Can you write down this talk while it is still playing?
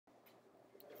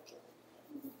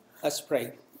Let's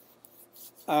pray.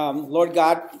 Lord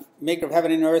God, maker of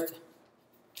heaven and earth,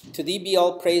 to thee be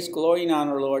all praise, glory, and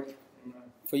honor, Lord.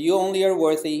 Amen. For you only are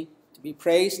worthy to be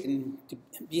praised and to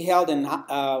be held in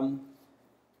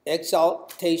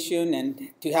exaltation and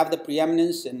to have the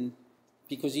preeminence, and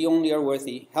because you only are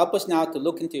worthy. Help us now to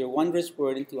look into your wondrous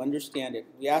word and to understand it.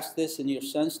 We ask this in your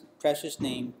Son's precious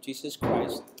name, Jesus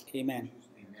Christ. Amen.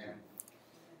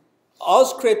 All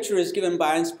Scripture is given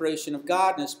by inspiration of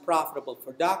God and is profitable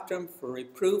for doctrine, for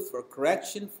reproof, for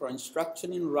correction, for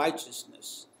instruction in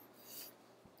righteousness.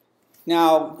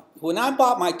 Now, when I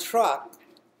bought my truck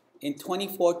in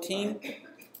 2014,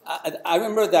 I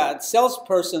remember that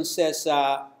salesperson says,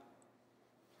 they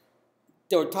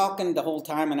were talking the whole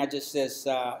time, and I just says,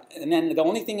 and then the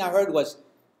only thing I heard was,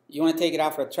 you want to take it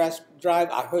out for a test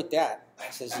drive? I heard that. I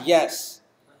says, yes.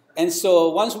 And so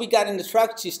once we got in the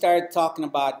truck, she started talking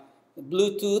about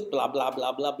Bluetooth, blah, blah,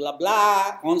 blah, blah, blah,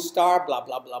 blah, OnStar, blah,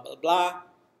 blah, blah, blah, blah.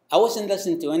 I wasn't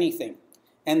listening to anything.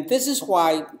 And this is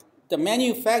why the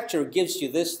manufacturer gives you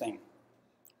this thing.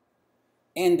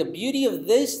 And the beauty of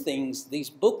these things, these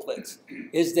booklets,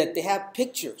 is that they have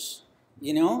pictures,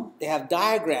 you know? They have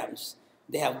diagrams,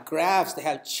 they have graphs, they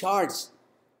have charts.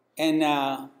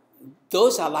 And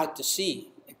those I like to see.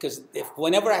 Because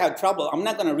whenever I have trouble, I'm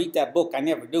not going to read that book. I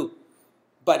never do.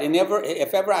 But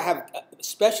if ever I have,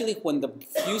 especially when the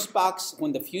fuse box,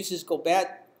 when the fuses go bad,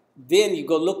 then you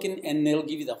go looking and they'll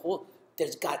give you the whole,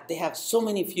 they have so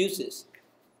many fuses.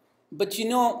 But you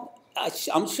know,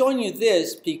 I'm showing you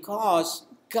this because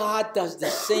God does the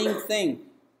same thing.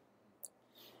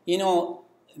 You know,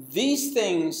 these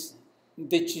things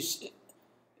that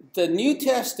the New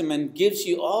Testament gives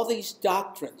you all these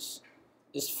doctrines.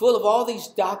 It's full of all these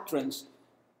doctrines.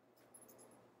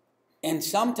 And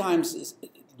sometimes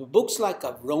the books like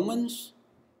Romans,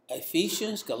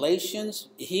 Ephesians, Galatians,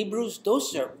 Hebrews,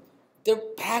 they're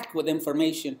packed with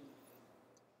information.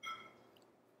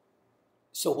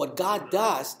 So what God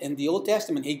does in the Old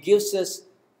Testament, He gives us,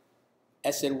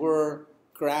 as it were,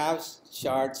 graphs,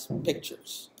 charts,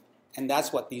 pictures. And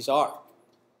that's what these are.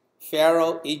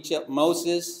 Pharaoh, Egypt,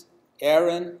 Moses,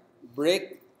 Aaron,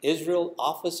 brick, Israel,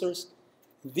 officers.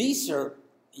 These are,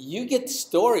 you get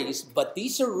stories, but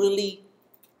these are really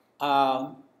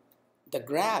the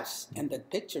graphs and the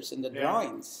pictures and the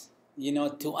drawings. You know,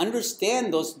 to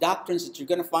understand those doctrines that you're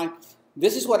going to find.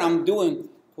 This is what I'm doing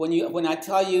when I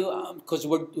tell you, because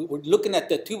we're looking at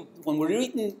the two. When we're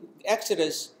reading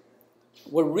Exodus,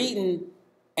 we're reading,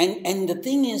 and the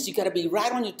thing is, you got to be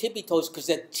right on your tippy toes because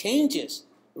it changes.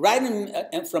 Right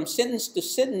from sentence to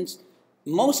sentence,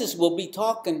 Moses will be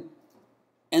talking.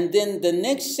 And then the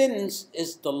next sentence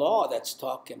is the law that's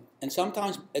talking. And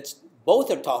sometimes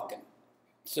both are talking.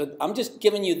 So I'm just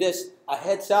giving you this a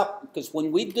heads up, because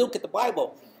when we look at the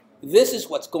Bible, this is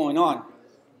what's going on.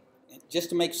 Just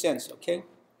to make sense, okay?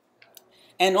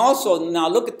 And also, now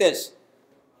look at this.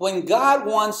 When God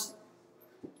wants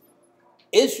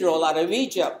Israel out of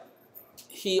Egypt,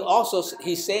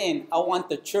 He's saying, I want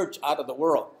the church out of the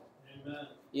world. Amen.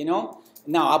 You know?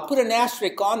 Now, I'll put an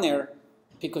asterisk on there,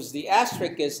 because the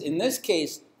asterisk is, in this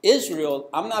case, Israel.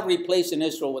 I'm not replacing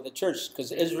Israel with the church,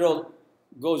 because Israel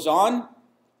goes on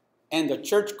and the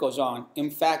church goes on. In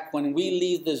fact, when we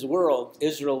leave this world,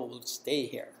 Israel will stay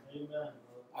here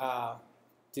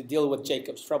to deal with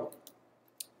Jacob's trouble.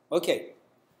 Okay.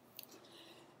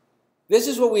 This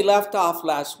is where we left off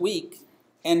last week.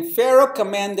 And Pharaoh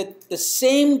commanded the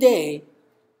same day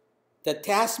the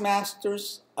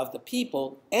taskmasters of the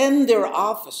people and their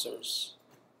officers,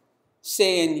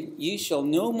 saying, ye shall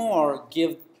no more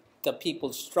give the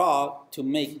people straw to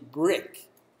make brick.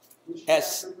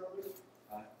 As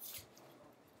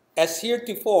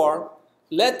heretofore,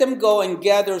 let them go and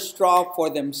gather straw for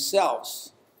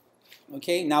themselves.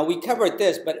 Okay, now we covered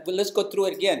this, but let's go through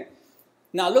it again.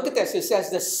 Now look at this. It says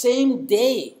the same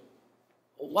day.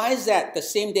 Why is that the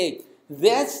same day?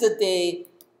 That's the day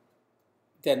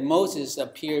that Moses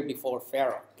appeared before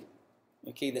Pharaoh.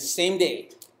 Okay, the same day.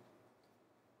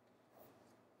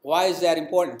 Why is that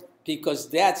important? Because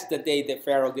that's the day that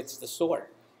Pharaoh gets the sword.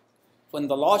 When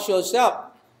the law shows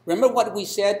up, remember what we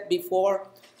said before?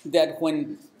 That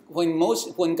when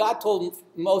God told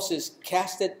Moses,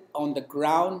 cast it on the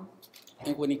ground,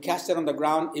 and when he cast it on the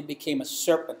ground, it became a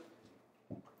serpent.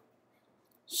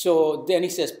 So then he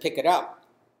says, pick it up.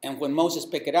 And when Moses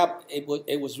picked it up, it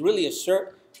was really a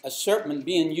serpent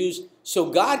being used.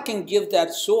 So God can give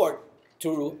that sword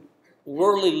to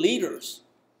worldly leaders.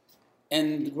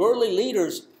 And worldly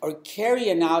leaders are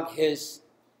carrying out His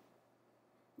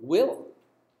will.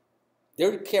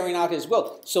 They're carrying out His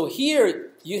will. So here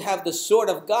you have the sword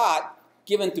of God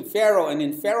given to Pharaoh, and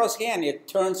in Pharaoh's hand it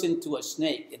turns into a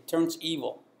snake. It turns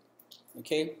evil.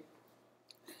 Okay?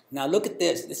 Now look at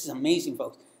this. This is amazing,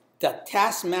 folks. The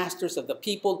taskmasters of the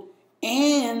people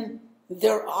and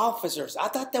their officers. I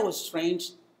thought that was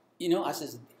strange. You know, I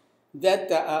says that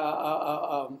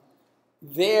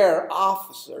their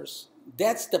officers,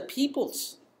 that's the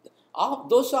people's. All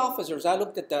those officers, I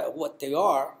looked at what they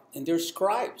are, and they're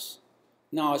scribes.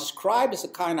 Now, a scribe is a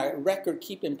kind of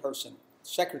record-keeping person,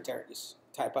 secretaries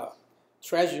type of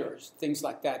treasurers, things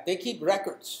like that. They keep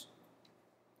records,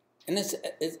 and it's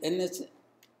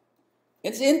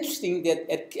interesting that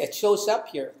it shows up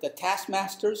here. The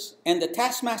taskmasters, and the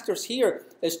taskmasters here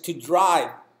is to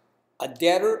drive a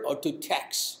debtor or to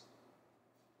tax.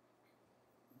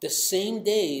 The same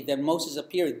day that Moses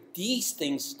appeared, these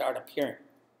things start appearing.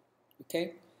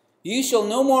 Okay? You shall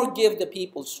no more give the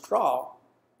people straw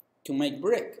to make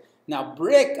brick. Now,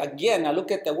 brick, again, I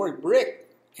look at the word brick,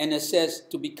 and it says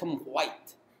to become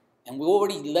white. And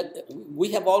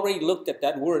we have already looked at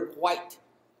that word white.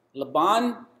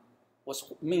 Laban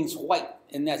means white,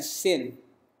 and that's sin.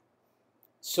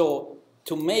 So,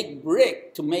 to make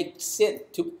brick, to make sin.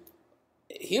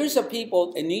 Here's a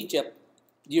people in Egypt,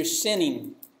 you're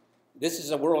sinning. This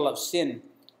is a world of sin.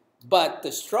 But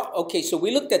the straw, okay, so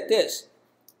we looked at this.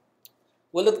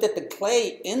 We looked at the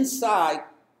clay inside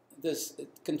this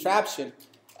contraption.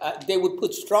 They would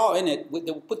put straw in it.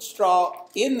 They would put straw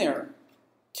in there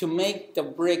to make the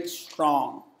brick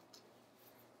strong.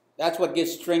 That's what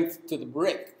gives strength to the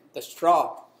brick, the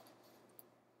straw.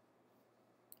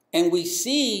 And we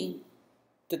see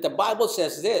that the Bible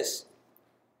says this,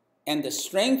 and the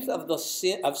strength of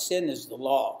sin is the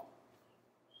law.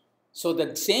 So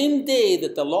the same day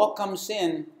that the law comes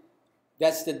in,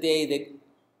 that's the day that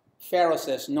Pharaoh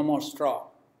says, no more straw.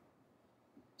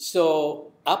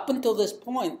 So up until this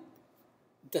point,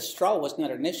 the straw was not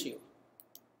an issue.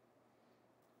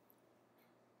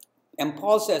 And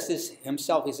Paul says this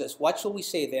himself. He says, what shall we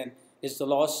say then? Is the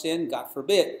law sin? God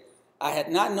forbid. I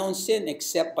had not known sin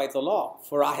except by the law.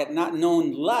 For I had not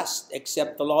known lust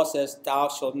except the law says, thou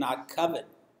shalt not covet.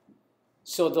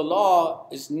 So the law,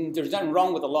 there's nothing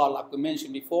wrong with the law like we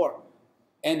mentioned before.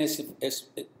 And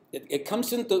it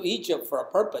comes into Egypt for a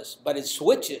purpose, but it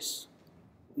switches.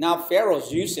 Now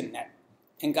Pharaoh's using that.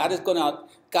 And God's going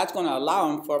to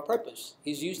allow him for a purpose.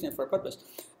 He's using it for a purpose.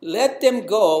 Let them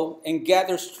go and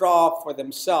gather straw for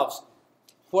themselves.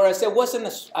 Whereas it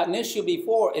wasn't an issue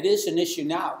before, it is an issue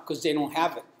now because they don't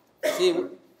have it. See,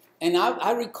 and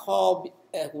I recall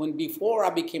when before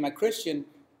I became a Christian,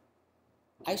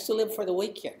 I used to live for the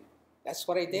weekend. That's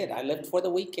what I did. I lived for the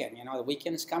weekend. You know, the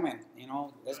weekend's coming. You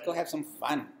know, let's go have some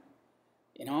fun.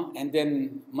 You know, and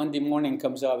then Monday morning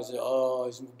comes up and says, oh,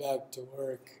 it's back to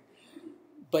work.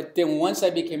 But then once I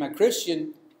became a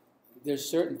Christian, there's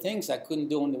certain things I couldn't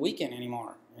do on the weekend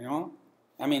anymore. You know,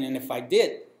 I mean, and if I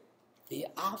did, the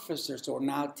officers were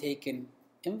now taking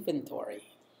inventory.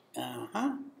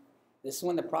 This is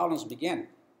when the problems begin.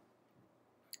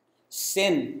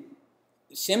 Sin,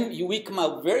 we come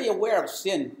out very aware of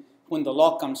sin when the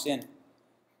law comes in.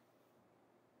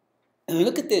 And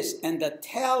look at this, and the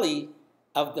tally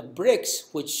of the bricks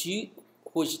which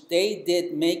they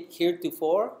did make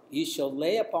heretofore, you shall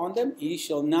lay upon them, you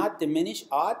shall not diminish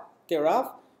aught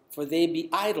thereof, for they be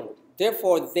idle.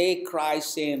 Therefore they cry,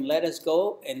 saying, let us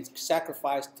go and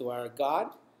sacrifice to our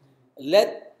God.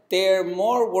 Let their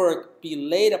more work be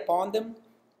laid upon them,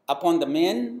 upon the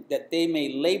men, that they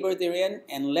may labor therein,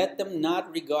 and let them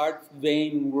not regard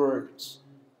vain words.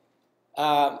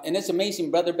 And it's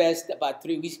amazing, Brother Best, about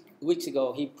 3 weeks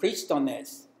ago, he preached on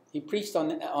this. He preached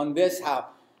on this, how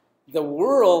the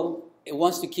world, it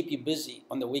wants to keep you busy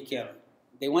on the weekend.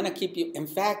 They want to keep you. In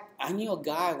fact, I knew a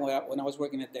guy when I was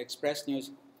working at the Express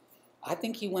News. I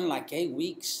think he went like 8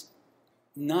 weeks,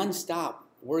 nonstop,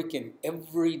 working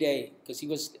every day, because he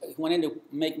wanted to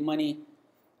make money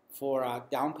for a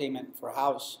down payment for a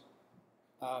house.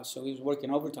 So he was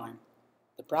working overtime.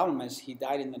 The problem is he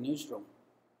died in the newsroom.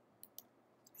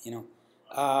 You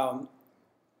know,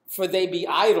 for they be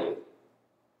idle.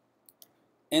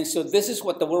 And so this is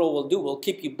what the world will do. We'll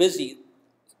keep you busy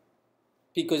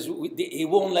because he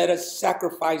won't let us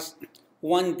sacrifice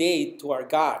one day to our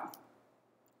God.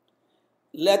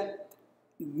 Let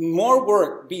more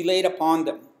work be laid upon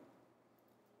them,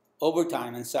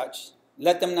 overtime and such.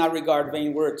 Let them not regard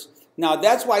vain words. Now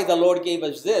that's why the Lord gave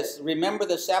us this. Remember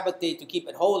the Sabbath day to keep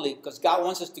it holy, because God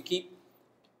wants us to keep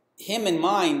Him in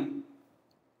mind.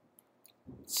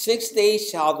 6 days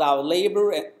shalt thou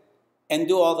labor and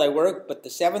do all thy work, but the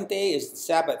seventh day is the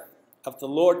Sabbath of the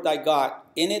Lord thy God.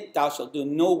 In it thou shalt do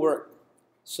no work.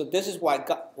 So this is what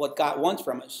God wants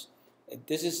from us.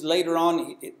 This is later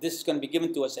on. This is going to be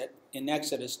given to us in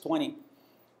Exodus 20.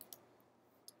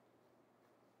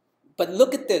 But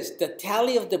look at this, the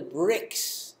tally of the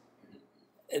bricks.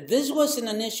 This wasn't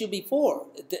an issue before.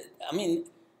 I mean,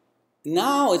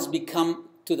 now it's become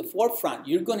to the forefront.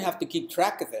 You're going to have to keep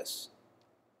track of this.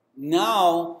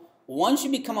 Now, once you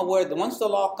become aware, that once the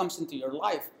law comes into your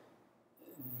life,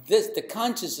 the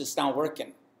conscience is now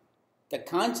working. The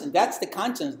conscience, that's the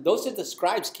conscience. Those are the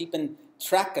scribes keeping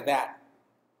track of that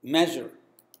measure.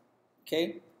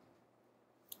 Okay?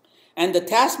 And the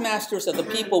taskmasters of the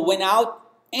people went out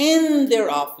and their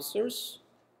officers,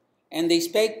 and they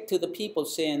spake to the people,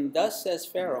 saying, Thus says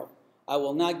Pharaoh, I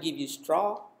will not give you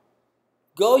straw.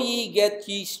 Go ye, get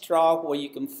ye straw where you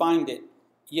can find it,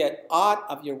 yet aught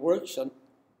of your work shall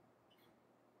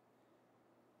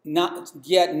not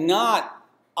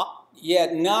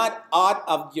aught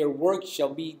of your work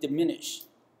shall be diminished.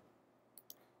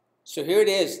 So here it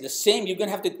is, the same. You're going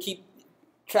to have to keep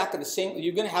track of the same.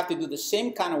 You're going to have to do the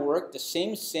same kind of work, the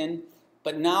same sin,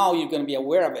 but now you're going to be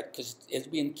aware of it because it's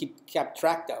being kept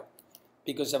track of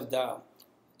because of the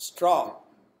straw.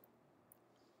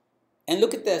 And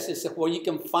look at this, it's where you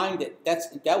can find it.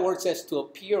 That word says to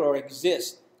appear or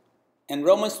exist. And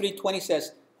Romans 3:20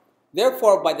 says,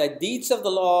 Therefore by the deeds of the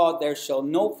law there shall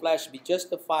no flesh be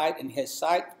justified in his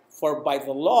sight, for by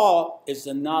the law is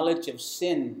the knowledge of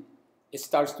sin. It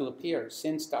starts to appear.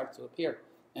 Sin starts to appear.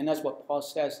 And that's what Paul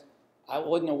says. I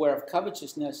wasn't aware of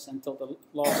covetousness until the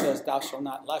law says, Thou shalt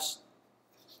not lust.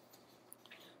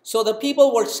 So the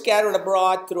people were scattered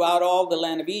abroad throughout all the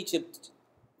land of Egypt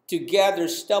to gather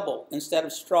stubble instead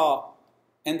of straw.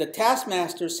 And the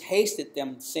taskmasters hasted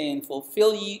them, saying,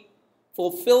 Fulfill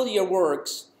your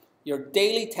works, your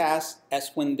daily tasks,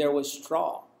 as when there was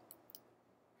straw.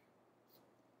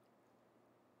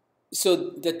 So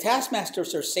the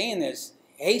taskmasters are saying this,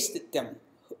 hasted them.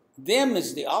 Them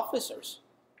is the officers.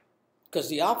 Because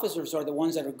the officers are the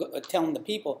ones that are telling the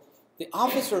people. The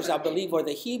officers, I believe, are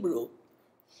the Hebrew.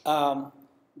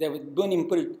 They were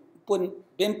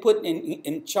been put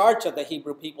in charge of the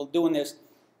Hebrew people doing this.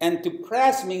 And to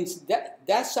press means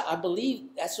that's, I believe,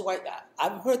 that's why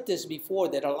I've heard this before,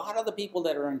 that a lot of the people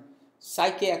that are in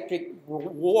psychiatric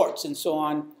wards and so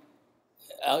on,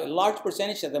 a large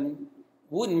percentage of them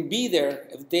wouldn't be there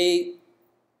if they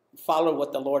follow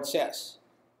what the Lord says,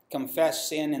 confess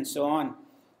sin and so on.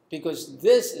 Because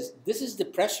this is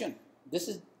depression. This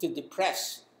is to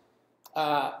depress.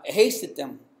 Hasted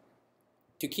them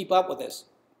to keep up with this.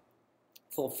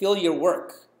 Fulfill your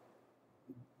work.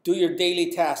 Do your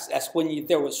daily tasks as when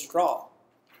there was straw.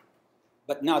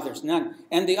 But now there's none.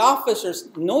 And the officers,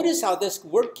 notice how this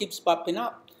word keeps popping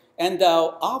up. And the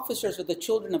officers of the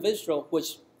children of Israel,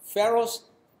 which Pharaoh's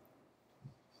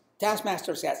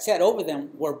taskmasters had set over them,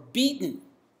 were beaten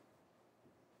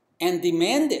and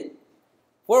demanded,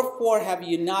 Wherefore have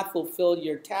you not fulfilled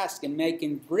your task in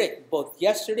making brick, both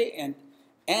yesterday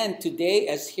and today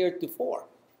as heretofore?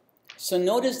 So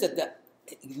notice that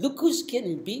look who's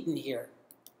getting beaten here.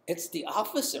 It's the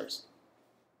officers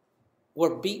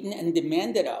were beaten and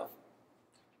demanded of.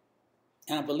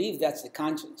 And I believe that's the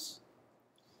conscience.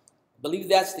 I believe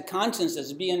that's the conscience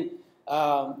that's being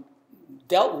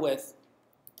dealt with.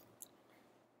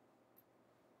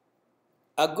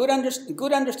 A good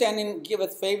understanding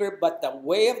giveth favor, but the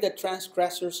way of the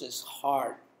transgressors is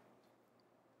hard.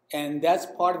 And that's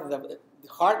part of the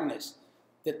hardness.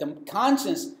 That the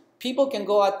conscience, people can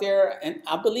go out there, and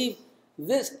I believe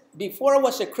this, before I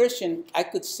was a Christian, I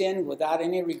could sin without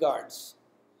any regards.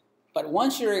 But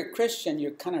once you're a Christian,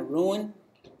 you're kind of ruined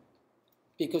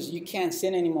because you can't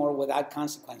sin anymore without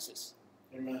consequences.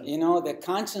 Amen. You know, the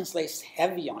conscience lays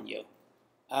heavy on you.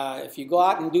 If you go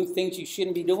out and do things you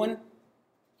shouldn't be doing,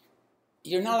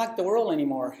 you're not like the world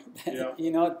anymore. Yeah. You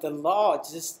know, the law,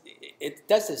 it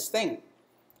does its thing.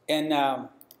 And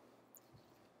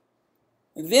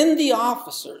then the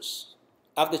officers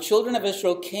of the children of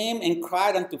Israel came and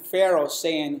cried unto Pharaoh,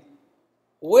 saying,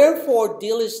 Wherefore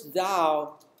dealest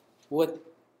thou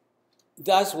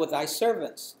thus with thy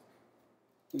servants?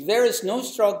 There is no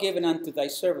straw given unto thy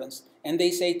servants. And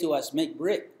they say to us, Make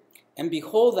brick. And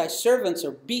behold, thy servants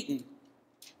are beaten,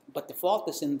 but the fault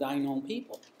is in thine own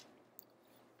people.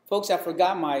 Folks, I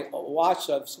forgot my watch.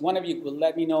 So if one of you will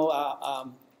let me know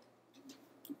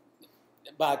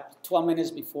about 12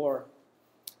 minutes before.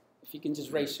 If you can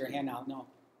just raise your hand, I'll know.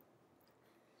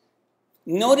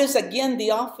 Notice again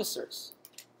the officers.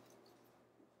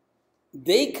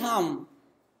 They come.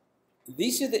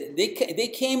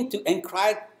 They came to and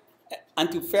cried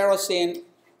unto Pharaoh, saying,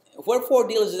 Wherefore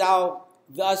dealest thou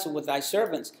thus with thy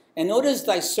servants? And notice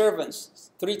thy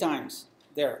servants 3 times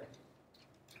there.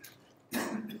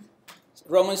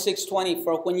 Romans 6:20,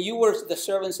 for when you were the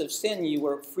servants of sin, you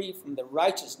were free from the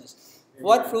righteousness. Amen.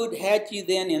 What fruit had you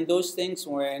then in those things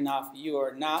whereof you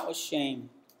are now ashamed?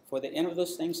 For the end of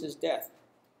those things is death.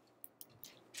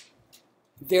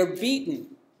 They're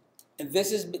beaten. And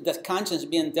this is the conscience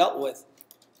being dealt with.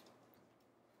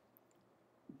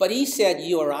 But he said,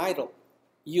 you are idle.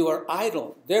 You are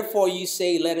idle. Therefore you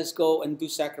say, let us go and do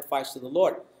sacrifice to the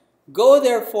Lord. Go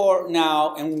therefore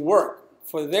now and work.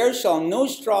 For there shall no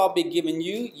straw be given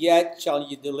you, yet shall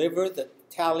you deliver the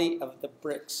tally of the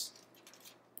bricks.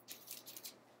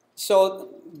 So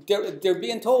they're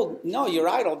being told, no, you're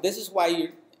idle. This is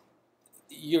why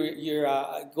you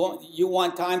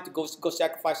want time to go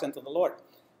sacrifice unto the Lord.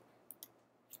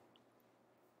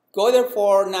 Go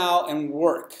therefore now and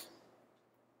work.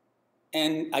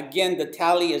 And again, the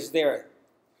tally is there.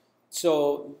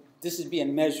 So this is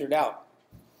being measured out.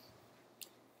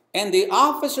 And the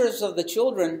officers of the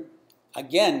children,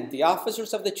 again, the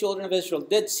officers of the children of Israel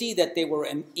did see that they were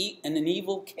in an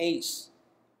evil case.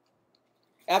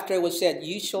 After it was said,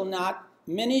 you shall not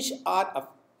diminish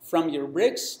aught from your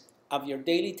bricks of your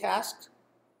daily tasks.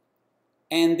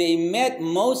 And they met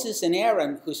Moses and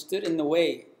Aaron, who stood in the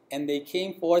way, and they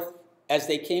came forth as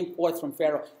they came forth from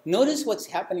Pharaoh. Notice what's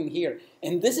happening here.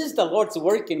 And this is the Lord's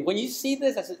working. When you see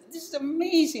this, I said, this is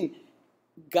amazing.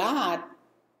 God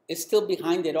is still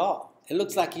behind it all. It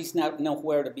looks like he's not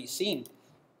nowhere to be seen.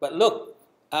 But look,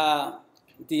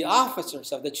 the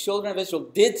officers of the children of Israel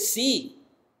did see.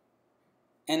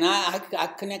 And I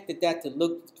connected that to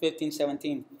Luke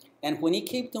 15:17. And when he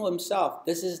came to himself,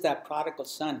 this is that prodigal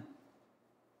son.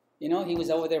 You know, he was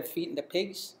over there feeding the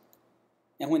pigs.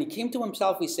 And when he came to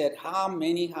himself, he said, how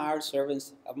many hired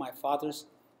servants of my father's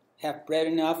have bread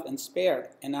enough and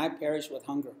spare, and I perish with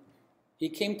hunger? He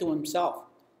came to himself.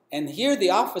 And here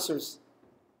the officers,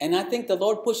 and I think the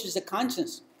Lord pushes the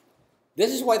conscience.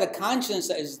 This is why the conscience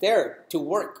is there to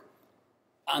work,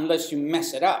 unless you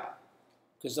mess it up.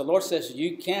 Because the Lord says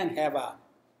you can have a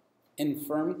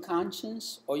infirm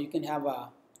conscience, or you can have a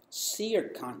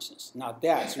seared conscience. Now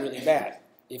that's really bad.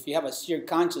 If you have a seared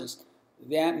conscience,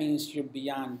 that means you're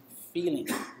beyond feeling.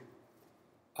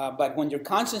 But when your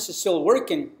conscience is still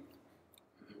working,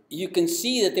 you can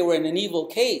see that they were in an evil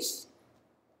case.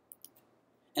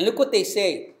 And look what they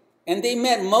say. And they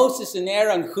met Moses and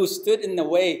Aaron, who stood in the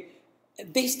way.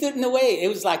 They stood in the way. It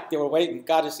was like they were waiting.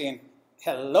 God is saying,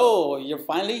 hello,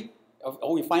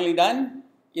 are we finally done?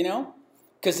 You know?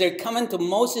 Because they're coming to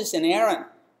Moses and Aaron.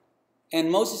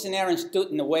 And Moses and Aaron stood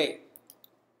in the way.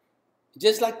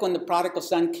 Just like when the prodigal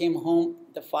son came home,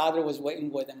 the father was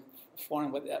waiting with him, for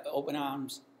him with open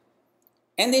arms.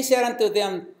 And they said unto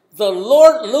them, the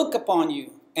Lord look upon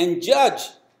you and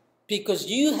judge, because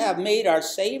you have made our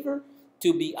Savior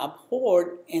to be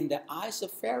abhorred in the eyes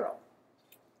of Pharaoh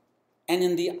and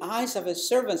in the eyes of his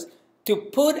servants, to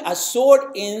put a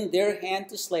sword in their hand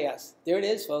to slay us. There it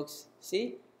is, folks.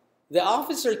 See? The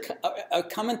officers are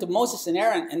coming to Moses and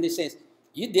Aaron, and they say,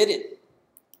 you did it.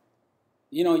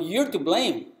 You know, you're to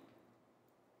blame.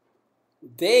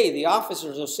 The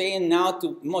officers, are saying now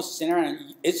to Moses and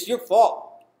Aaron, it's your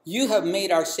fault. You have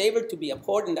made our Savior to be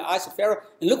abhorred in the eyes of Pharaoh,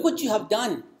 and look what you have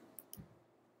done.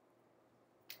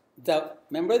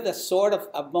 Remember the sword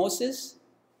of Moses?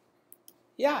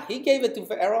 Yeah, he gave it to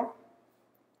Pharaoh.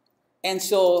 And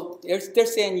so they're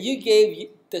saying, you gave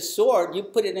the sword, you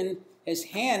put it in his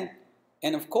hand,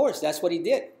 and of course, that's what he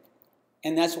did.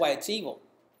 And that's why it's evil.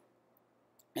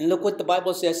 And look what the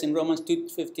Bible says in Romans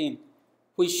 2:15.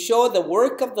 We show the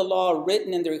work of the law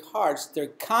written in their hearts, their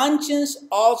conscience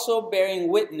also bearing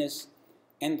witness,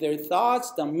 and their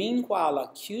thoughts the meanwhile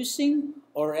accusing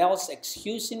or else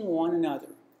excusing one another.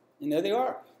 And there they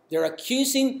are. They're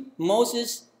accusing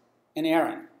Moses and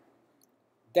Aaron.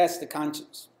 That's the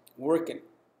conscience working.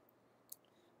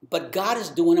 But God is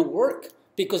doing a work,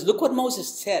 because look what Moses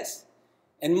says.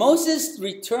 And Moses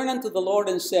returned unto the Lord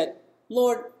and said,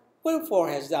 Lord, wherefore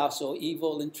hast thou so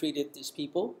evil entreated this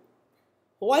people?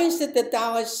 Why is it that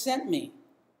thou hast sent me?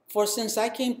 For since I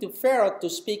came to Pharaoh to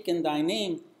speak in thy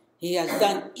name, he has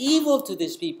done evil to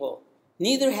this people.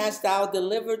 Neither hast thou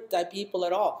delivered thy people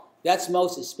at all. That's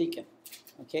Moses speaking.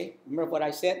 Okay? Remember what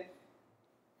I said?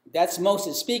 That's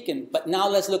Moses speaking. But now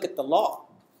let's look at the law.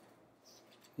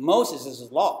 Moses is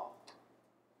the law.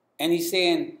 And he's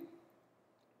saying,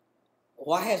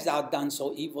 why hast thou done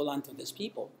so evil unto this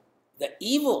people? The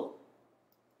evil.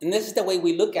 And this is the way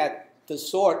we look at the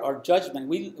sword or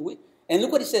judgment. And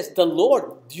look what it says. The Lord,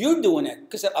 you're doing it.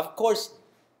 Because of course,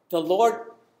 the Lord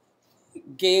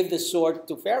gave the sword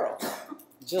to Pharaoh.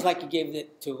 Just like he gave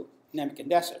it to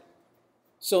Nebuchadnezzar.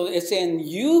 So it's saying,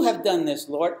 you have done this,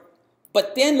 Lord.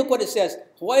 But then look what it says.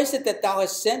 Why is it that thou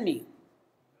hast sent me?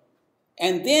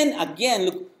 And then again,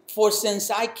 look, for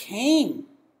since I came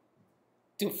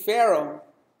to Pharaoh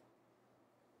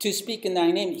to speak in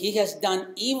thy name, he has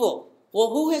done evil.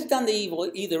 Well, who has done the evil?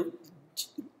 Either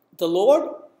the Lord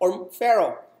or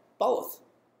Pharaoh? Both.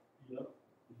 Yep.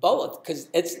 Both, because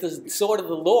it's the sword of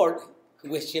the Lord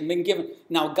which had been given.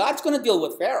 Now, God's going to deal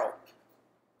with Pharaoh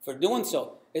for doing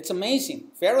so. It's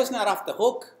amazing. Pharaoh's not off the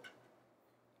hook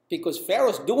because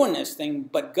Pharaoh's doing this thing,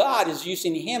 but God is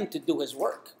using him to do his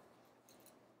work.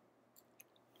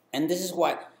 And this is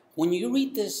why, when you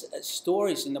read these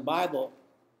stories in the Bible,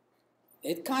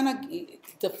 it kind of,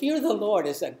 the fear of the Lord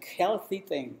is a healthy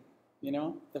thing, you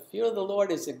know. The fear of the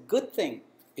Lord is a good thing.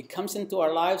 It comes into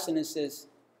our lives and it says,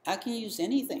 I can use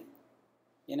anything,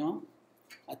 you know.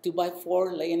 A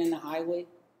 2x4 laying in the highway.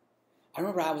 I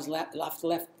remember I was left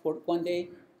work one day,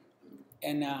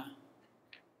 and I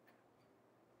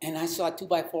saw a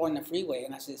 2x4 on the freeway,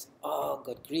 and I says, oh,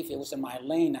 good grief, it was in my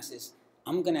lane. I says,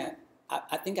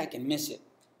 I think I can miss it.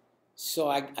 So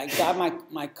I got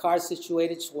my car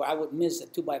situated so where I would miss a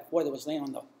 2x4 that was laying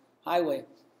on the highway.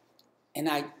 And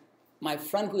my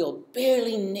front wheel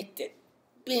barely nicked it,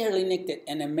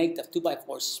 and then made the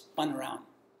 2x4 spun around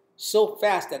so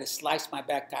fast that it sliced my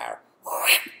back tire.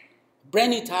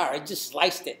 Brand new tire, it just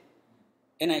sliced it.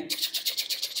 And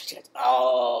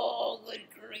oh, good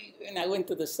grief. And I went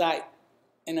to the side,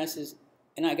 and I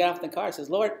got off the car. I says,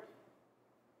 Lord,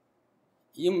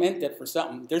 you meant that for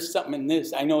something. There's something in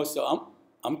this. I know, so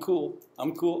I'm cool.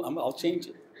 I'll change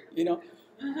it, you know.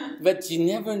 But you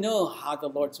never know how the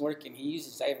Lord's working. He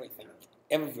uses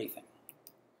everything.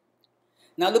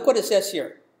 Now look what it says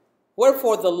here.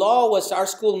 Wherefore the law was our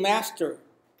schoolmaster.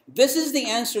 This is the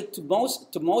answer to Moses.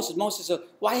 Moses said,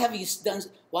 why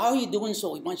are you doing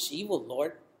so much evil,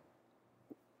 Lord?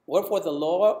 Wherefore the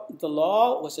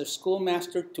law was a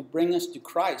schoolmaster to bring us to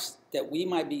Christ, that we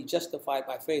might be justified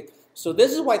by faith. So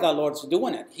this is why the Lord's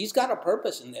doing it. He's got a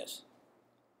purpose in this.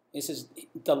 He says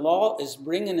the law is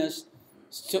bringing us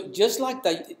to, just like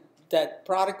that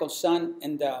prodigal son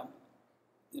and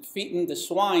feeding the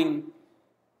swine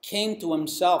came to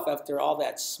himself after all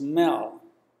that smell.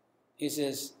 He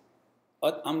says,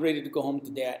 I'm ready to go home to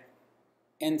Dad.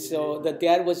 And so the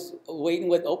dad was waiting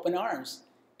with open arms.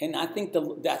 And I think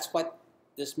that's what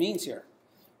this means here.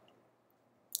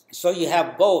 So you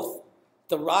have both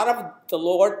the rod of the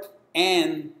Lord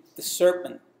and the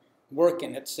serpent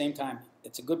working at the same time.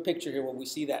 It's a good picture here where we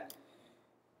see that.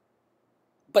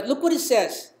 But look what it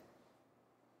says.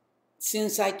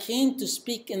 Since I came to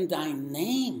speak in thy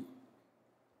name.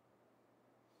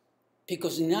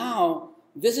 Because now,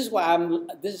 this is why I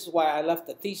left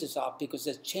the thesis off, because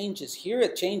it changes. Here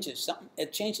it changes something.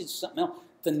 It changes something else.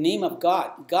 The name of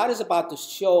God. God is about to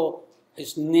show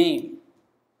his name,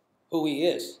 who he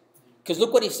is. Because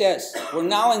look what he says. We're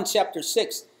now in chapter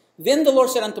 6. Then the Lord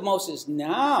said unto Moses,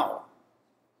 now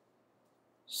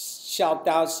shalt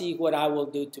thou see what I will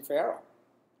do to Pharaoh.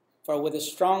 For with a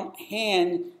strong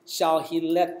hand shall he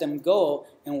let them go,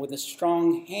 and with a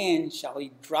strong hand shall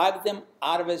he drive them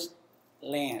out of his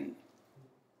land.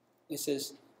 It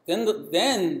says, then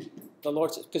the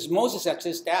Lord says, because Moses had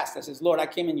just asked, I says, Lord, I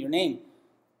came in your name.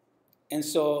 And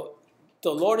so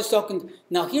the Lord is talking.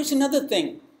 Now here's another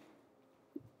thing.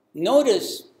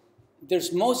 Notice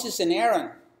there's Moses and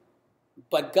Aaron,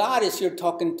 but God is here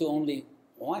talking to only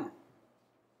one,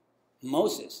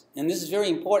 Moses. And this is very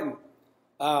important.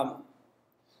 And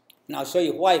I'll show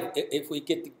you why if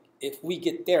we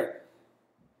get there.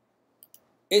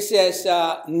 It says,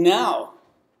 now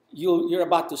you're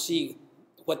about to see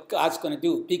what God's going to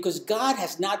do. Because God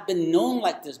has not been known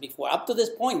like this before. Up to this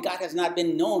point, God has not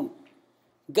been known.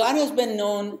 God has been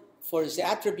known for his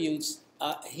attributes.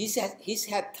 He's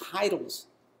had titles,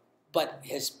 but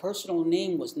his personal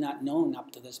name was not known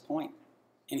up to this point.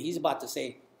 And he's about to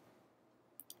say,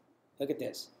 look at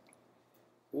this.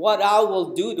 What I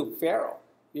will do to Pharaoh,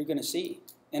 you're going to see.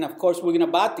 And of course, we're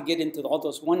about to get into all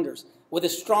those wonders. With a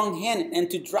strong hand and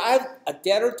to drive a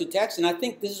debtor to tax. And I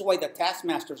think this is why the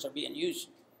taskmasters are being used.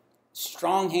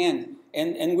 Strong hand.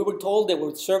 And we were told they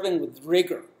were serving with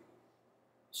rigor.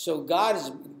 So God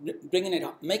is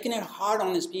making it hard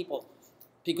on his people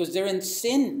because they're in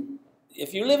sin.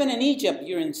 If you're living in Egypt,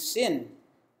 you're in sin.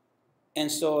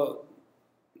 And so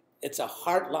it's a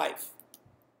hard life.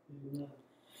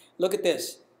 Look at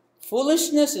this.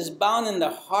 Foolishness is bound in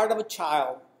the heart of a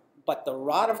child, but the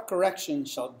rod of correction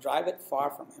shall drive it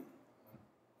far from him.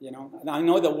 You know, and I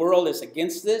know the world is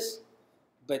against this,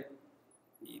 but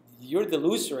you're the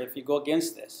loser if you go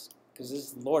against this, because this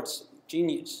is the Lord's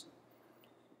genius.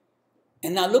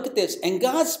 And now look at this. And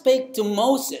God spake to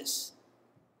Moses,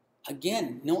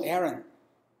 again, no Aaron,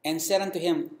 and said unto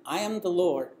him, I am the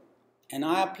Lord. And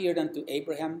I appeared unto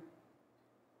Abraham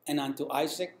and unto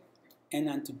Isaac and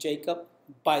unto Jacob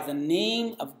by the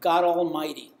name of God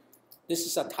Almighty. This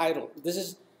is a title. This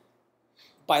is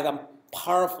by the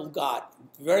powerful God,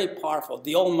 very powerful,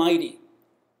 the Almighty.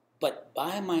 But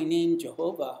by my name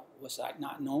Jehovah was I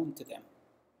not known to them.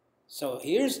 So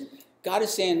here's, God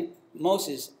is saying,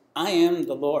 Moses, I am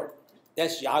the Lord.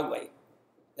 That's Yahweh.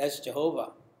 That's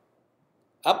Jehovah.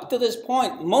 Up to this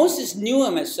point, Moses knew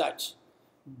him as such.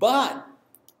 But,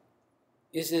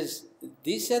 he says,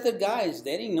 these other guys,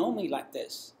 they didn't know me like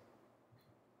this.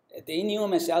 They knew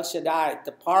him as El Shaddai,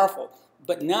 the powerful.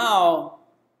 But now,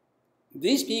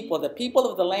 these people, the people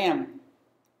of the Lamb,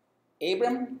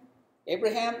 Abraham,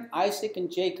 Isaac,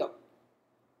 and Jacob.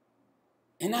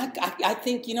 And I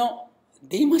think,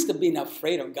 they must have been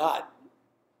afraid of God.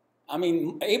 I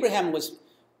mean, Abraham was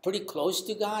pretty close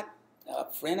to God,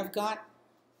 a friend of God.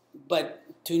 But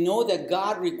to know that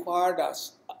God required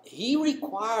us, he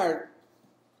required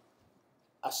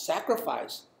a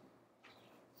sacrifice.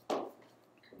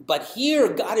 But here,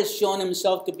 God has shown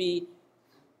himself to be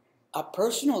a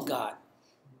personal God.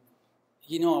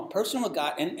 A personal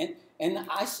God. And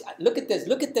I look at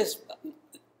this.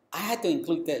 I had to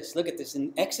include this. Look at this.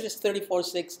 In Exodus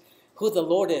 34:6, who the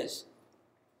Lord is.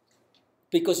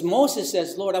 Because Moses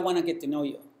says, Lord, I want to get to know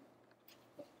you.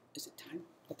 Is it time?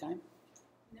 What time?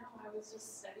 No, I was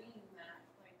just studying that.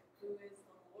 Like, who is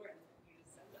the Lord? You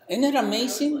said that. Isn't it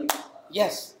amazing?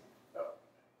 Yes.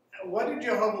 What did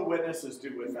Jehovah's Witnesses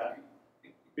do with that?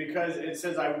 Because it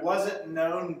says, I wasn't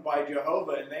known by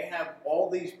Jehovah, and they have all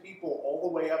these people all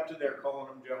the way up to there calling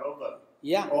him Jehovah.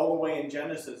 Yeah. All the way in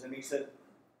Genesis. And he said,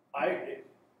 they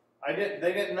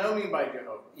didn't know me by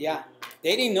Jehovah. Yeah.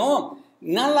 They didn't know him.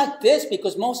 Not like this,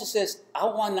 because Moses says, I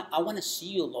want to see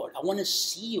you, Lord. I want to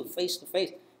see you face to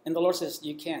face. And the Lord says,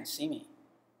 you can't see me.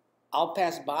 I'll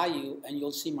pass by you, and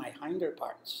you'll see my hinder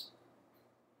parts.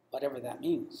 Whatever that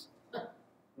means.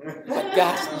 But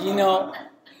God,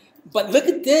 but look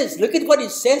at this. Look at what he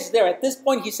says there. At this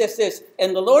point, he says this,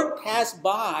 and the Lord passed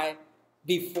by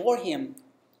before him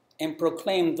and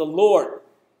proclaimed, the Lord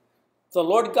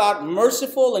God,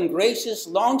 merciful and gracious,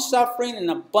 long-suffering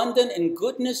and abundant in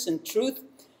goodness and truth,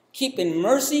 keeping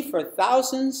mercy for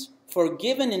thousands,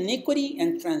 forgiven iniquity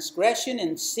and transgression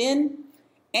and sin,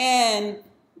 and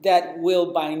that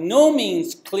will by no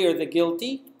means clear the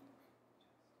guilty.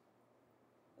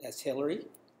 That's Hillary.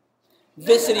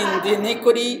 Visiting the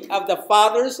iniquity of the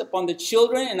fathers upon the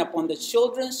children and upon the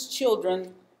children's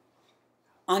children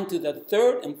unto the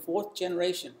third and fourth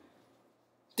generation.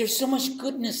 There's so much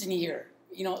goodness in here.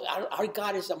 Our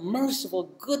God is a merciful,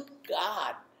 good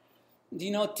God.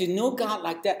 To know God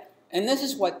like that. And this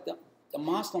is what the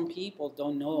Muslim people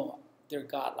don't know their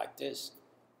God like this.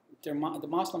 The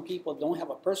Muslim people don't have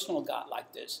a personal God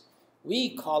like this.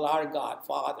 We call our God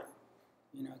Father.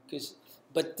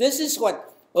 But this is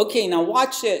what, okay, now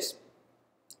watch this.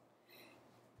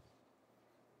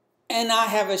 And I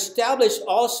have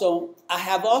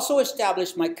also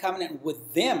established my covenant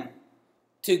with them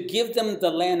to give them the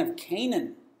land of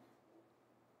Canaan,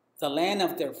 the land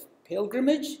of their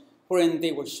pilgrimage, wherein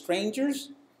they were strangers.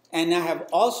 And I have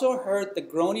also heard the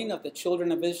groaning of the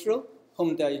children of Israel,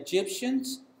 whom the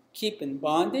Egyptians keep in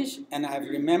bondage, and I have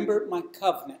remembered my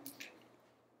covenant.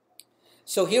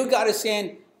 So here God is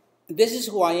saying, this is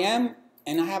who I am,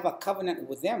 and I have a covenant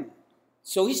with them.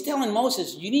 So he's telling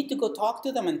Moses, you need to go talk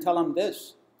to them and tell them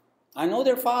this. I know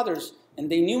their fathers, and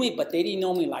they knew me, but they didn't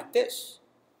know me like this.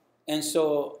 And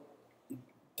so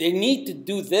they need to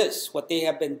do this. What they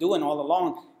have been doing all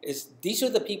along is these are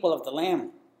the people of the Lamb,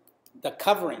 the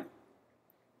covering.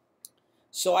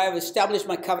 So I have established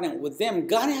my covenant with them.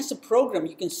 God has a program.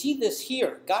 You can see this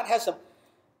here.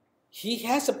 He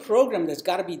has a program that's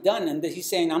got to be done. And he's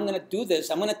saying, I'm going to do this.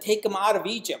 I'm going to take them out of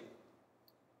Egypt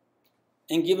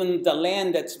and give them the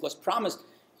land that was promised.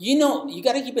 You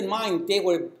got to keep in mind,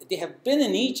 they have been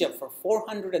in Egypt for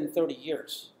 430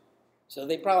 years. So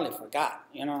they probably forgot,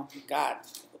 God.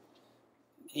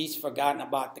 He's forgotten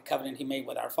about the covenant he made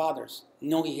with our fathers.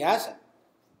 No, he hasn't.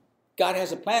 God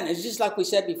has a plan. It's just like we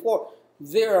said before.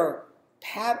 There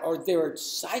are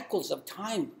cycles of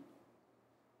time.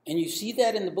 And you see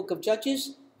that in the book of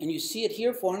Judges, and you see it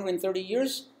here, 430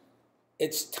 years.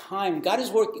 It's time. God is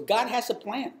working. God has a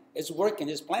plan. It's working.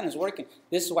 His plan is working.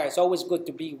 This is why it's always good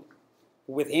to be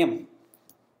with him,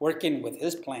 working with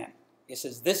his plan. He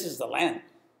says, this is the land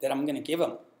that I'm going to give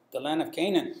them, the land of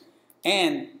Canaan.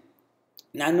 And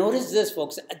now notice this,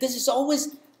 folks. This has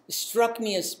always struck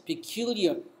me as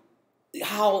peculiar.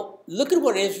 Look at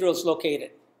where Israel's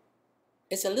located.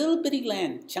 It's a little bitty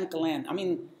land, chunk of land. I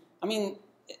mean,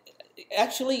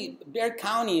 actually, Bear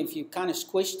County, if you kind of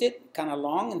squished it, kind of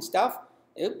long and stuff,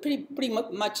 it pretty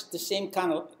much the same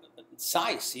kind of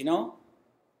size, you know.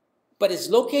 But it's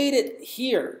located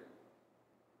here,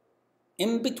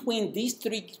 in between these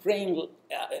three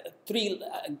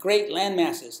great land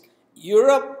masses: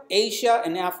 Europe, Asia,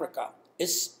 and Africa.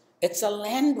 It's a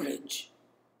land bridge.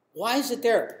 Why is it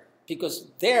there?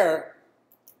 Because there,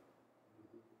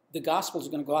 the gospel is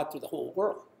going to go out to the whole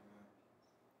world.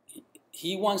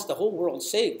 He wants the whole world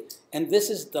saved. And this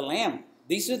is the Lamb.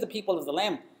 These are the people of the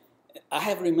Lamb. I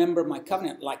have remembered my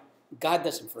covenant. Like, God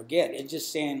doesn't forget. It's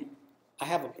just saying, I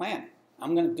have a plan.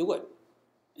 I'm going to do it.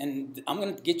 And I'm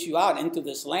going to get you out into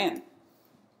this land.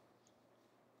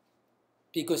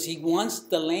 Because he wants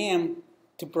the Lamb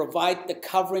to provide the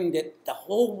covering that the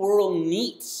whole world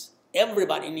needs.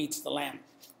 Everybody needs the Lamb.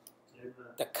 Amen.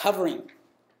 The covering.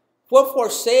 Wherefore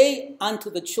say unto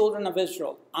the children of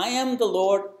Israel, I am the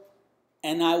Lord,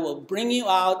 and I will bring you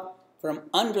out from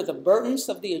under the burdens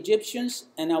of the Egyptians,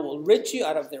 and I will rid you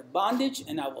out of their bondage,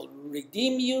 and I will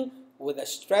redeem you with a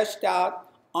stretched out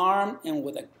arm and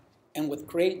with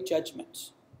great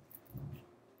judgments.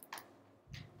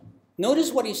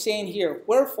 Notice what he's saying here.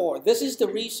 Wherefore, this is the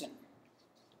reason.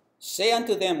 Say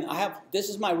unto them, this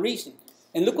is my reason.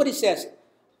 And look what he says.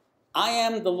 I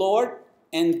am the Lord.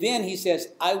 And then he says,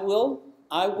 I will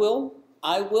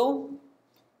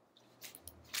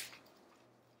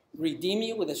redeem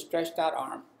you with a stretched out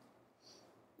arm.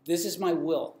 This is my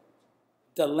will.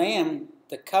 The Lamb,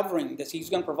 the covering that he's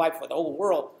going to provide for the whole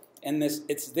world. And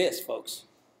it's this, folks.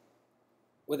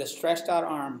 With a stretched out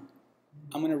arm,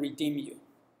 I'm going to redeem you.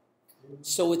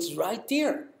 So it's right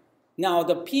there. Now,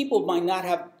 the people might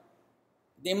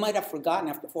have forgotten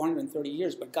after 430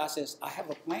 years, but God says, I have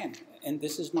a plan, and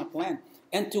this is my plan.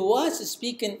 And to us,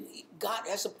 speaking, God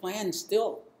has a plan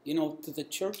still, you know, to the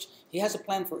church. He has a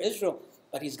plan for Israel,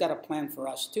 but he's got a plan for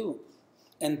us too.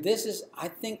 And this is, I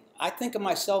think of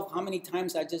myself, how many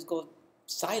times I just go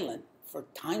silent for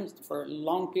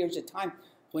long periods of time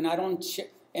when I don't share.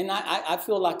 And I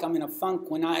feel like I'm in a funk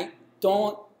when I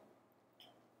don't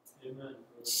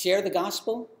share the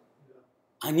gospel.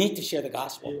 I need to share the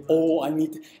gospel. Amen. Oh, I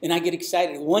need to. And I get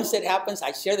excited. Once that happens,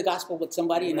 I share the gospel with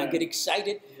somebody. Amen. And I get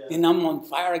excited. Yeah. And I'm on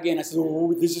fire again. I say,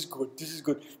 oh, this is good. This is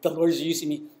good. The Lord is using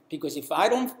me. Because if I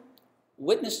don't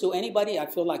witness to anybody, I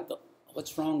feel like,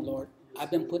 what's wrong, Lord? I've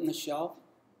been put in a shelf.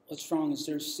 What's wrong? Is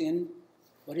there sin?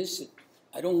 What is it?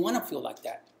 I don't want to feel like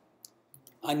that.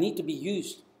 I need to be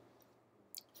used.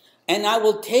 And I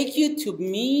will take you to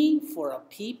me for a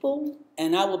people,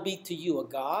 and I will be to you a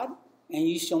God. And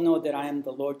you shall know that I am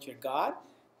the Lord your God,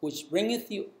 which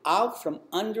bringeth you out from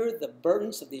under the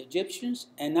burdens of the Egyptians,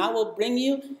 and I will bring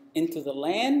you into the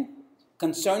land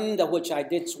concerning the which I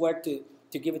did swear to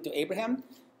give it to Abraham,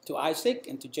 to Isaac,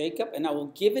 and to Jacob, and I will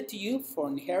give it to you for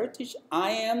an heritage.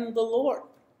 I am the Lord.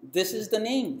 This is the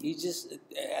name. He just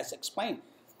has explained.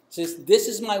 He says, this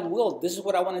is my will. This is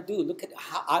what I want to do. Look at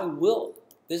how I will.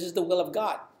 This is the will of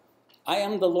God. I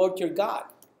am the Lord your God.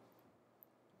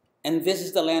 And this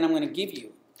is the land I'm going to give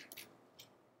you.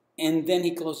 And then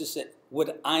he closes it with,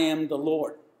 I am the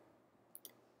Lord.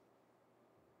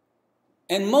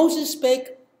 And Moses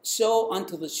spake so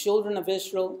unto the children of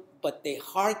Israel, but they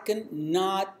hearkened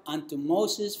not unto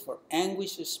Moses for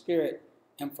anguish of spirit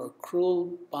and for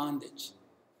cruel bondage.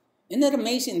 Isn't that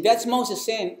amazing? That's Moses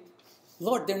saying,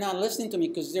 Lord, they're not listening to me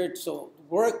because they're so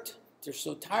worked, they're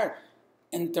so tired,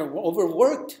 and they're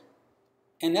overworked.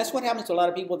 And that's what happens to a lot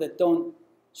of people that don't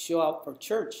show up for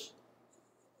church.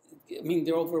 I mean,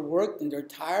 they're overworked and they're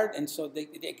tired, and so they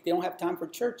don't have time for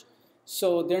church.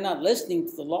 So they're not listening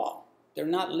to the law. They're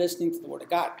not listening to the word of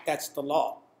God. That's the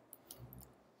law.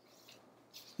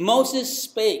 Moses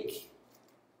spake.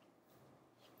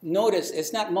 Notice,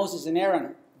 it's not Moses and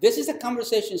Aaron. This is a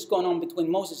conversation that's going on between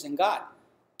Moses and God.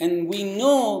 And we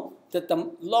know that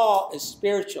the law is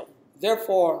spiritual.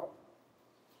 Therefore,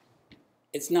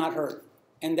 it's not heard.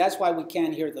 And that's why we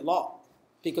can't hear the law.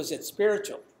 Because it's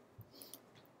spiritual.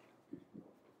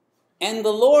 And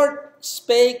the Lord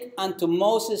spake unto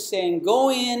Moses, saying, Go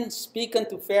in, speak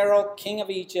unto Pharaoh, king of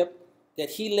Egypt,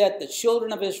 that he let the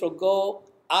children of Israel go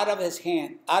out of his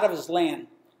land.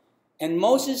 And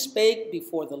Moses spake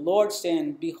before the Lord,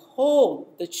 saying,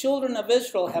 Behold, the children of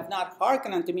Israel have not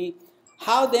hearkened unto me.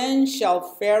 How then shall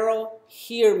Pharaoh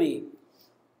hear me,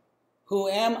 who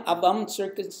am of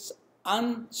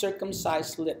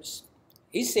uncircumcised lips?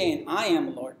 He's saying, I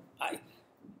am Lord.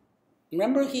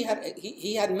 Remember, he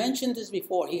had mentioned this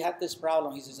before. He had this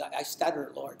problem. He says, I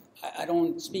stutter, Lord. I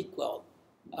don't speak well.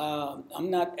 I'm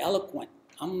not eloquent.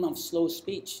 I'm of slow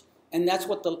speech. And that's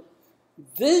what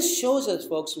this shows us,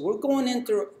 folks. We're going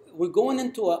into we're going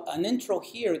into an intro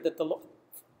here that the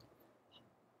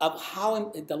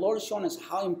Lord is showing us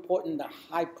how important the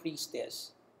high priest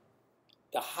is.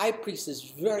 The high priest is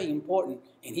very important,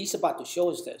 and he's about to show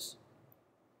us this.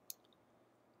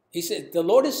 He said, the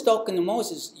Lord is talking to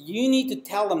Moses, you need to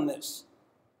tell them this.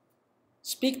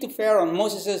 Speak to Pharaoh. And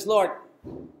Moses says, Lord,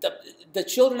 the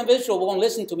children of Israel won't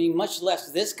listen to me, much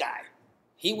less this guy.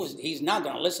 He's not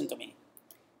going to listen to me.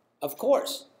 Of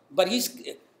course. But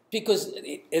because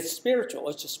it's spiritual.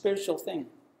 It's a spiritual thing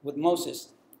with Moses,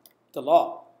 the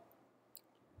law.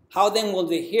 How then will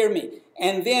they hear me?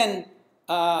 And then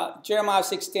Jeremiah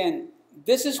 6:10.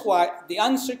 This is why the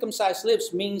uncircumcised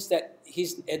lips means that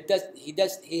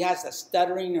he has a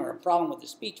stuttering or a problem with the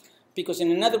speech. Because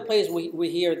in another place we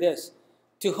hear this.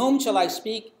 To whom shall I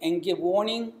speak and give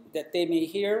warning that they may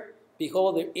hear?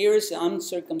 Behold, their ears are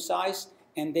uncircumcised,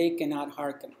 and they cannot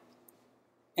hearken.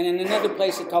 And in another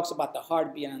place it talks about the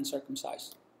heart being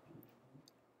uncircumcised,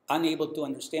 unable to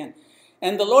understand.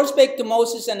 And the Lord spake to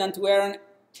Moses and unto Aaron.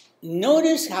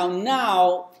 Notice how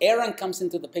now Aaron comes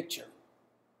into the picture,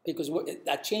 because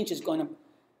that change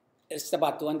it's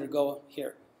about to undergo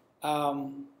here.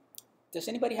 Does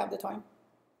anybody have the time?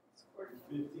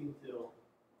 15 till.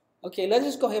 Okay, let's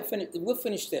just go ahead and finish. We'll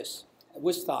finish this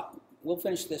with thought. We'll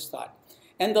finish this thought.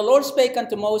 And the Lord spake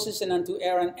unto Moses and unto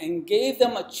Aaron, and gave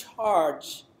them a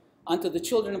charge unto the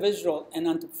children of Israel and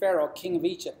unto Pharaoh, king of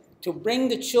Egypt, to bring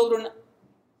the children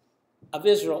of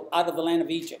Israel out of the land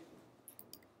of Egypt.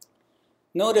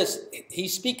 Notice,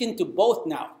 he's speaking to both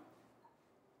now.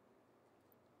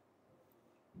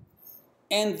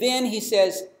 And then he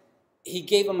says, he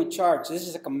gave them a charge. This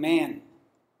is a command.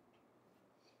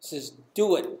 He says,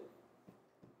 do it.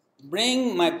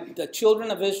 Bring the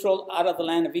children of Israel out of the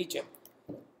land of Egypt.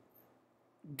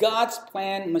 God's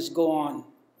plan must go on.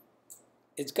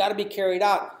 It's got to be carried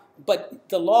out. But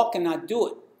the law cannot do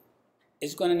it.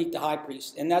 It's going to need the high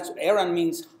priest. And that's what Aaron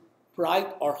means,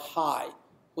 bright or high,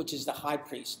 which is the high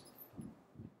priest.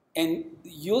 And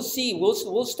you'll see,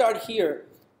 we'll start here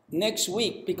next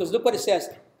week, because look what it says.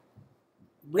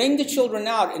 Bring the children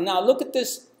out. And now look at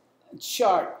this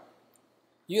chart.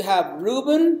 You have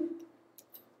Reuben,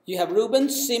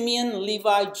 Simeon,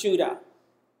 Levi, Judah.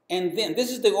 And then, this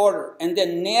is the order. And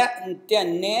then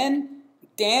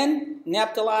Dan,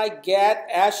 Naphtali, Gad,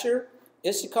 Asher,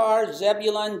 Issachar,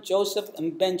 Zebulun, Joseph,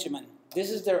 and Benjamin. This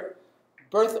is their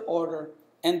birth order.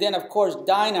 And then, of course,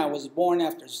 Dinah was born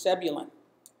after Zebulun.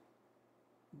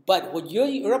 But what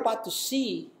you're about to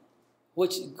see,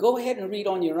 which go ahead and read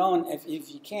on your own if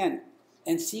you can,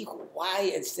 and see why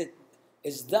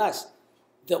it's thus.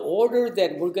 The order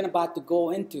that we're about to go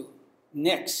into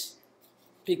next.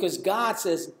 Because God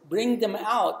says, bring them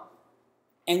out,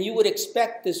 and you would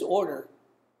expect this order,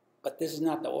 but this is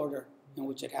not the order in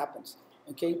which it happens.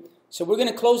 Okay? So we're going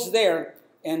to close there,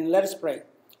 and let us pray.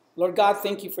 Lord God,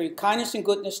 thank you for your kindness and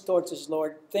goodness towards us,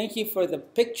 Lord. Thank you for the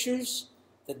pictures,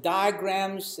 the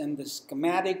diagrams, and the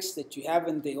schematics that you have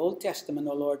in the Old Testament,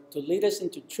 O Lord, to lead us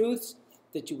into truths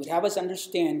that you would have us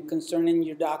understand concerning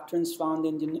your doctrines found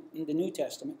in the New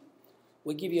Testament.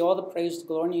 We give you all the praise, the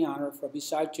glory, and the honor, for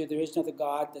beside you there is no other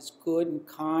God that's good and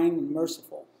kind and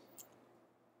merciful.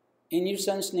 In your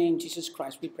Son's name, Jesus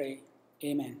Christ, we pray.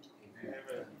 Amen.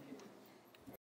 Amen.